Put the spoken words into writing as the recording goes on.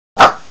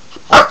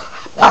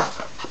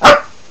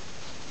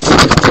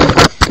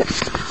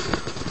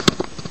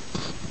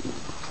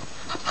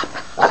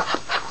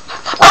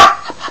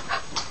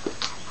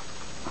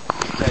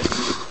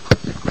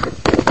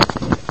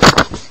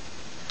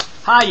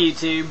Hi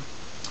YouTube.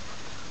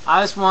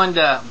 I just wanted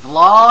to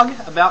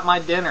vlog about my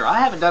dinner. I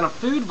haven't done a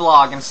food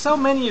vlog, and so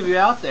many of you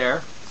out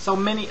there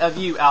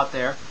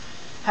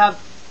have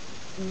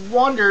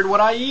wondered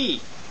what I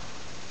eat.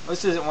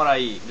 This isn't what I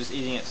eat. I'm just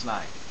eating it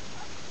tonight.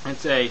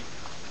 It's a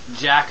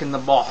Jack in the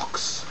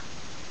Box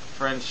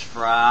French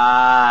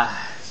fries.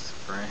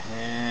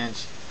 French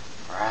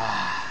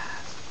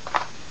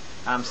fries.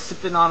 I'm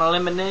sipping on a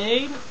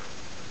lemonade,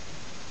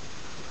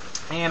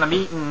 and I'm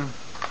eating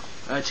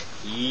a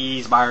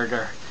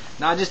cheeseburger.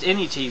 Not just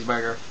any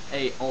cheeseburger,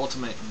 a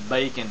ultimate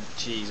bacon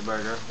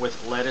cheeseburger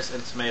with lettuce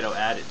and tomato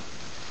added.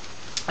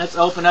 Let's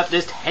open up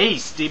this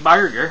tasty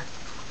burger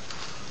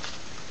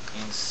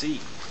and see.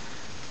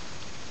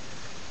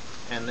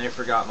 And they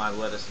forgot my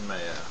lettuce and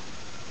mayo.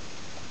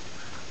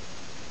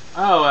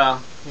 Oh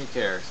well, who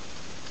cares?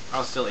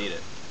 I'll still eat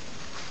it.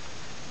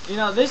 You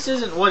know, this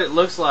isn't what it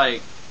looks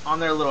like on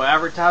their little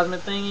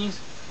advertisement thingies.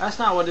 That's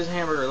not what this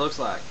hamburger looks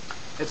like.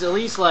 It's at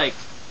least like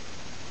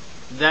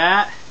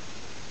that,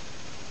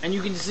 and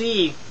you can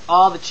see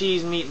all the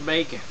cheese, meat, and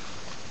bacon.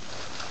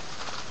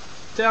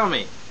 Tell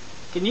me,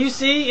 can you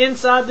see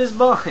inside this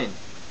bun?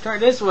 Turn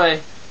it this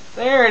way.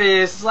 There it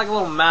is. It's like a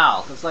little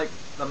mouth. It's like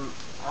the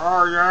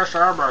oh yes,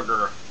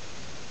 hamburger.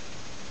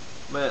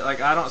 But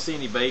like I don't see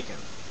any bacon.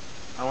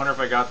 I wonder if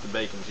I got the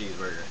bacon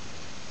cheeseburger.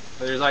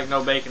 But there's like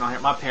no bacon on here.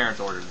 My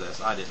parents ordered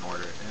this. I didn't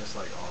order it, and it's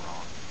like all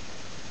wrong.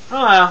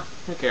 Oh well,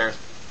 who cares?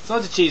 So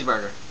it's a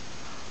cheeseburger.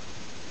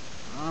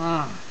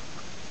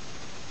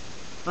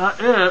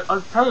 That is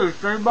a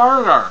tasty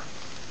burger.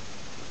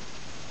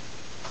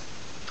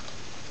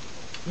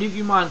 Do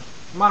you mind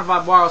if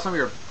I borrow some of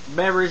your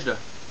beverage to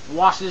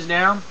wash this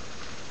down?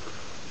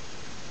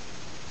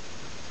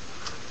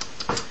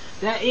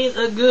 That is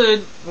a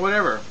good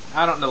whatever.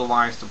 I don't know the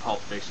lines to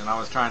Pulp Fiction. I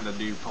was trying to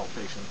do Pulp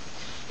Fiction.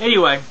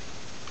 Anyway,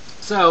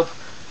 so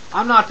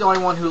I'm not the only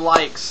one who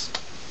likes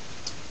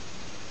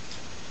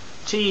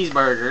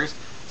cheeseburgers.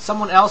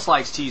 Someone else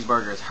likes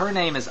cheeseburgers. Her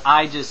name is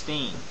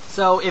Justine.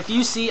 So if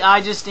you see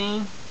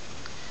Justine,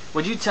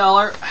 would you tell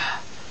her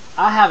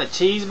I have a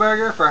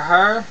cheeseburger for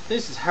her?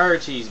 This is her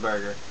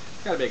cheeseburger.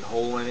 It's got a big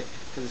hole in it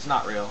because it's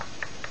not real.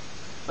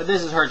 But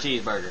this is her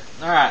cheeseburger.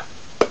 Alright.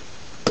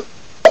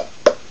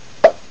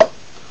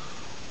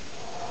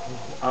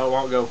 Oh, it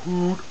won't go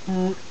hoot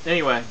hoot.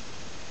 Anyway.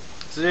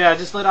 So yeah,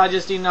 just let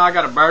Justine know I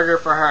got a burger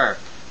for her.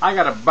 I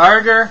got a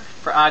burger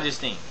for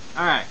Justine.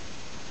 Alright.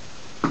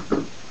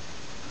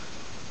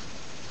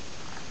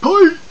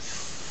 Bye.